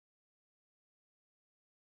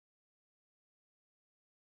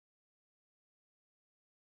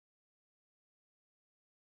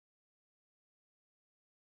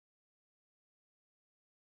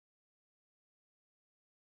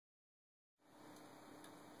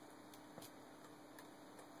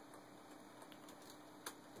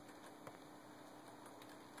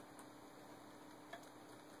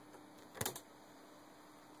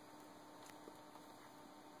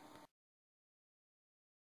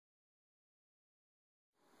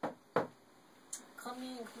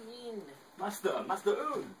Master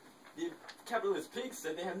Un, the capitalist pigs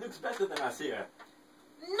said they have nukes better than us here.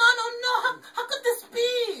 No. How could this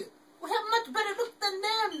be? We have much better nukes than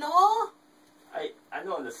them, no? I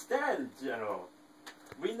don't understand, General.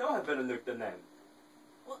 We know have better nuke than them.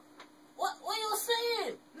 What are you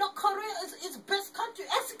saying? North Korea is best country.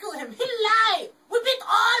 Execute him. He lied. We beat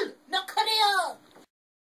all North Korea.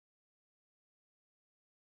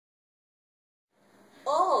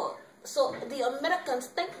 Oh, so the Americans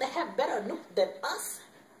think they have better nuke than us?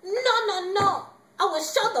 No. I will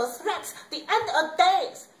show those threats the end of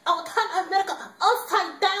days. I will turn America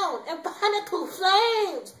upside down and burn it to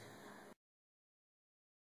flames.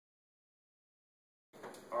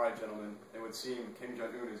 Alright, gentlemen, it would seem Kim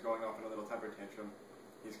Jong-un is going off in a little temper tantrum.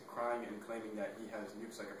 He's crying and claiming that he has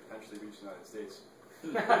nukes that could potentially reach the United States.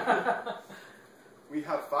 We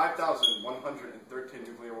have 5,113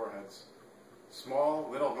 nuclear warheads. Small,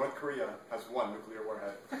 little North Korea has 1 nuclear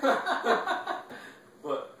warhead.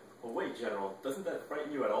 But wait, General, doesn't that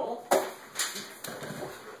frighten you at all?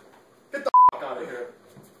 Get the f*** out of here.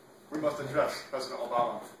 We must address President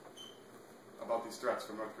Obama about these threats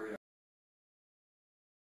from North Korea.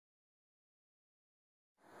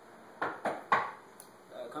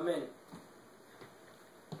 Come in.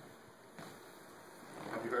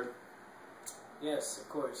 Have you heard? Yes, of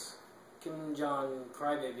course. Kim Jong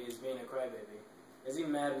crybaby is being a crybaby. Is he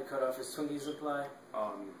mad we cut off his Twinkie supply?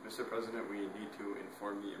 Mr. President, we need to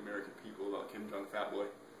inform the American people about Kim Jong Fatboy.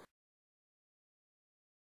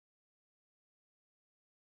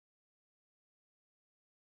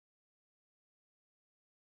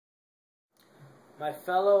 My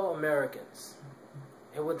fellow Americans,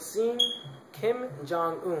 it would seem Kim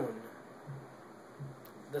Jong-un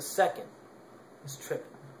the second is tripping.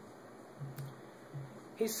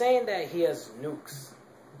 He's saying that he has nukes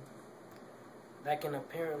that can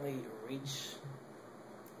apparently reach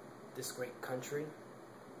this great country,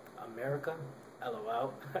 America,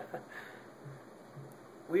 LOL.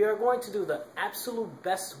 We are going to do the absolute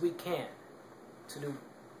best we can to do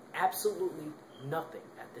absolutely nothing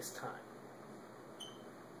at this time.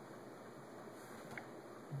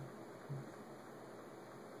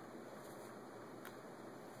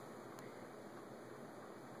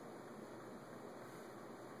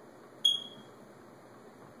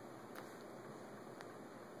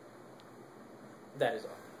 That is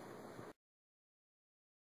all.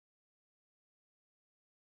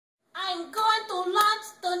 I'm going to launch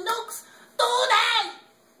the nukes today!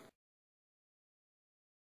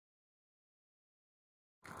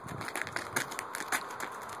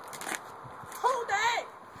 Today!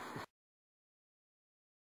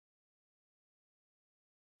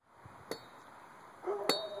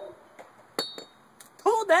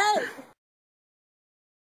 Today!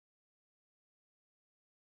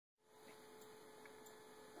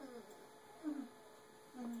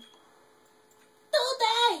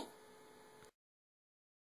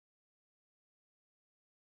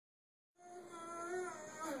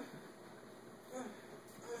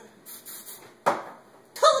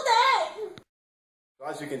 Today! So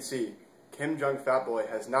as you can see, Kim Jong Fatboy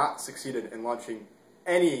has not succeeded in launching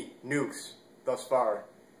any nukes thus far.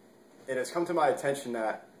 It has come to my attention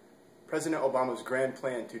that President Obama's grand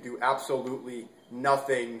plan to do absolutely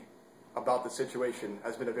nothing about the situation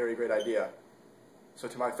has been a very great idea. So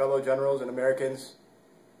to my fellow generals and Americans,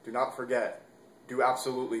 do not forget, do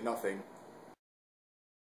absolutely nothing.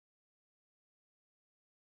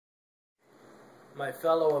 My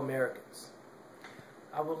fellow Americans,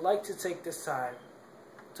 I would like to take this time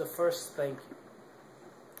to first thank you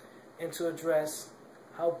and to address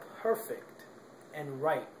how perfect and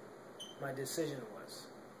right my decision was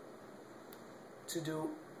to do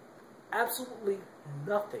absolutely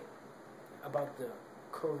nothing about the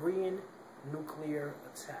Korean nuclear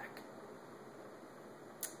attack.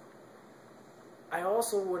 I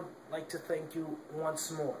also would like to thank you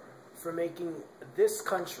once more for making this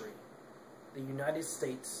country, the United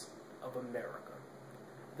States of America,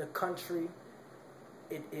 the country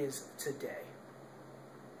it is today.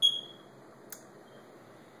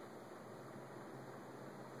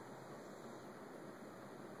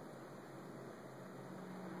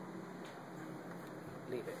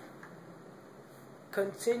 Leave it.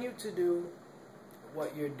 Continue to do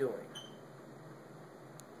what you're doing.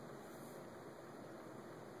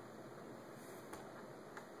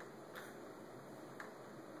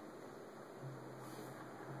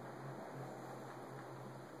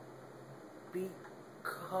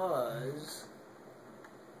 Because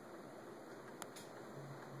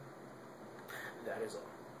that is all.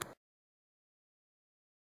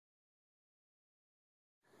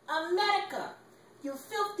 America, you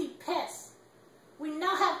filthy pest. We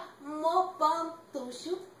now have more bombs to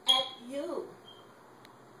shoot at you.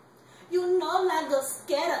 You no longer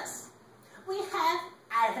scare us. We have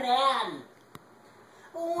Iran.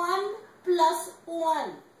 1 +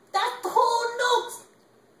 1. That's 2 nukes.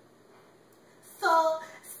 So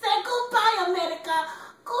say goodbye, America.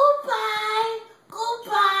 Goodbye.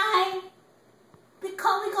 Goodbye.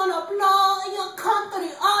 Because we're gonna blow your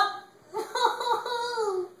country up.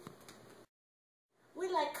 We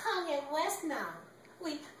like Kanye West now.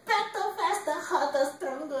 We better, faster, harder,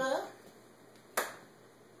 stronger.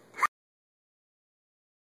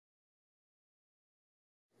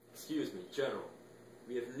 Excuse me, General.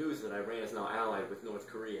 We have news that Iran is now allied with North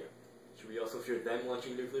Korea. Should we also fear them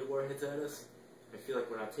launching nuclear warheads at us? I feel like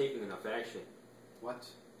we're not taking enough action. What?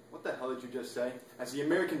 What the hell did you just say? As the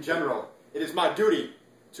American general, it is my duty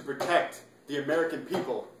to protect the American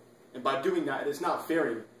people. And by doing that, it is not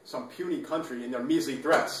fearing some puny country and their measly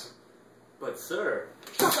threats. But, sir...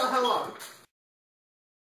 Shut the hell up!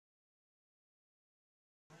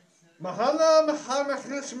 Mahala maha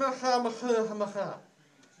mahrish maha maha maha.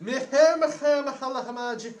 Miha maha mahala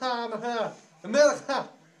hama jiha maha. America.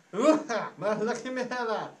 Ruha mahlaki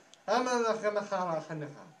mihala. Amalaka mahala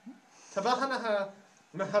hanaha. Tabahanaha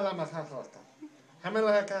mahala mahalaka.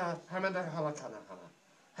 Hamalaka hamadaka halakana.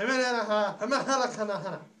 Hamalaka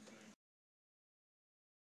hamahalakana.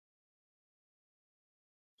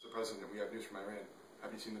 Mr. President, we have news from Iran.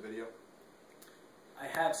 Have you seen the video? I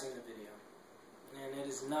have seen the video, and it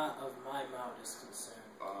is not of my mildest concern.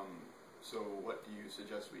 So what do you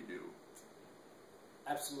suggest we do?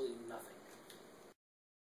 Absolutely nothing.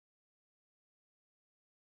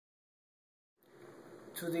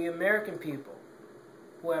 To the American people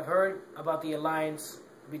who have heard about the alliance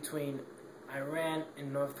between Iran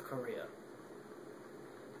and North Korea,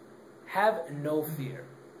 have no fear.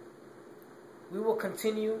 We will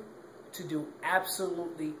continue to do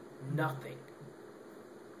absolutely nothing.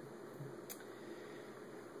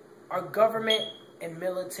 Our government and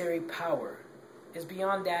military power is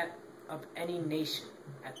beyond that of any nation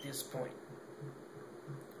at this point.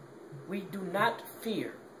 We do not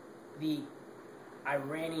fear the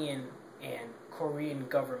Iranian and Korean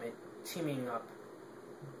government teaming up,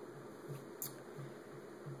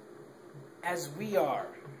 as we are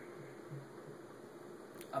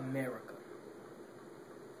America.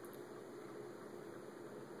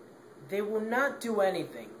 They will not do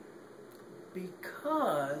anything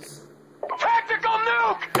because... Tactical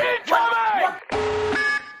nuke incoming!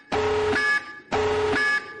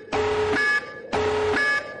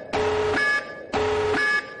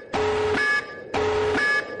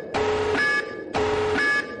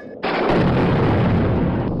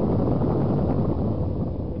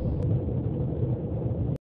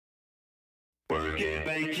 Work it,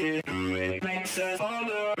 make it, do it, makes us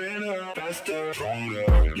harder, better, faster, stronger.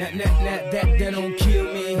 That don't kill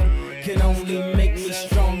me, can only make me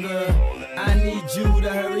stronger. I need you to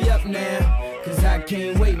hurry up now, cause I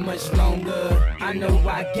can't wait much longer. I know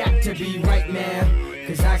I got to be right now,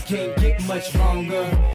 cause I can't get much stronger.